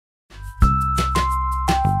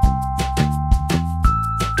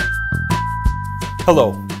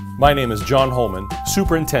Hello, my name is John Holmen,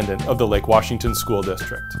 Superintendent of the Lake Washington School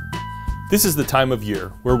District. This is the time of year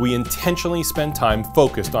where we intentionally spend time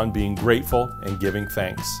focused on being grateful and giving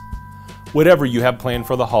thanks. Whatever you have planned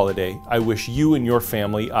for the holiday, I wish you and your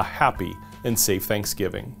family a happy and safe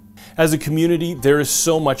Thanksgiving. As a community, there is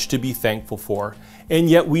so much to be thankful for, and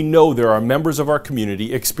yet we know there are members of our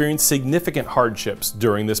community experience significant hardships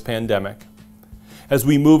during this pandemic. As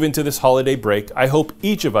we move into this holiday break, I hope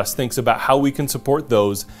each of us thinks about how we can support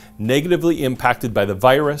those negatively impacted by the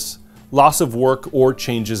virus, loss of work, or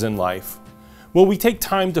changes in life. When we take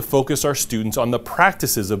time to focus our students on the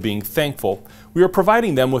practices of being thankful, we are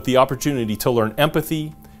providing them with the opportunity to learn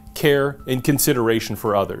empathy, care, and consideration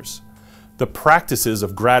for others. The practices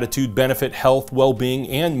of gratitude benefit health, well-being,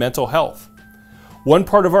 and mental health. One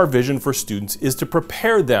part of our vision for students is to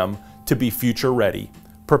prepare them to be future ready,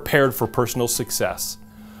 prepared for personal success.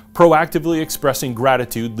 Proactively expressing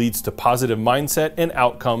gratitude leads to positive mindset and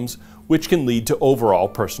outcomes, which can lead to overall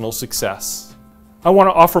personal success. I want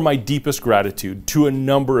to offer my deepest gratitude to a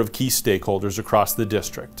number of key stakeholders across the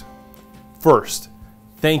district. First,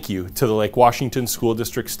 thank you to the Lake Washington School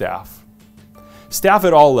District staff. Staff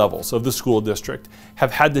at all levels of the school district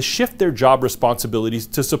have had to shift their job responsibilities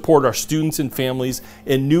to support our students and families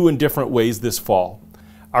in new and different ways this fall.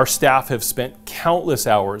 Our staff have spent countless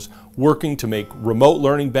hours working to make remote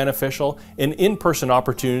learning beneficial and in-person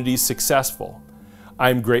opportunities successful.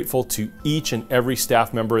 I am grateful to each and every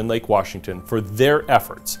staff member in Lake Washington for their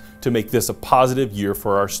efforts to make this a positive year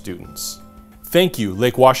for our students. Thank you,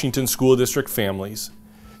 Lake Washington School District families.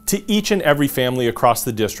 To each and every family across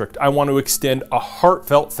the district, I want to extend a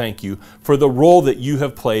heartfelt thank you for the role that you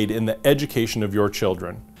have played in the education of your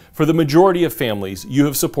children. For the majority of families, you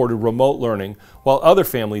have supported remote learning, while other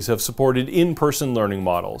families have supported in-person learning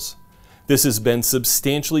models. This has been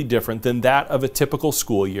substantially different than that of a typical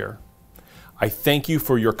school year. I thank you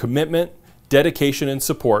for your commitment, dedication, and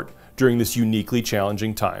support during this uniquely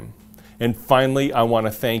challenging time. And finally, I want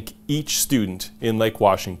to thank each student in Lake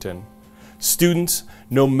Washington. Students,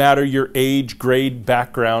 no matter your age, grade,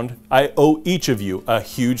 background, I owe each of you a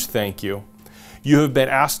huge thank you. You have been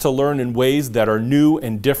asked to learn in ways that are new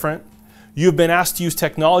and different. You have been asked to use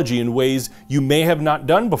technology in ways you may have not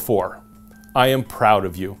done before. I am proud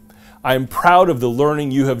of you. I am proud of the learning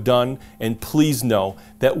you have done, and please know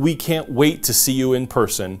that we can't wait to see you in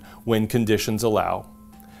person when conditions allow.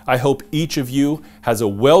 I hope each of you has a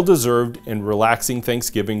well-deserved and relaxing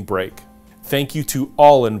Thanksgiving break. Thank you to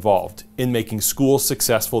all involved in making school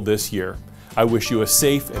successful this year. I wish you a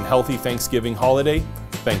safe and healthy Thanksgiving holiday.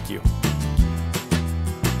 Thank you.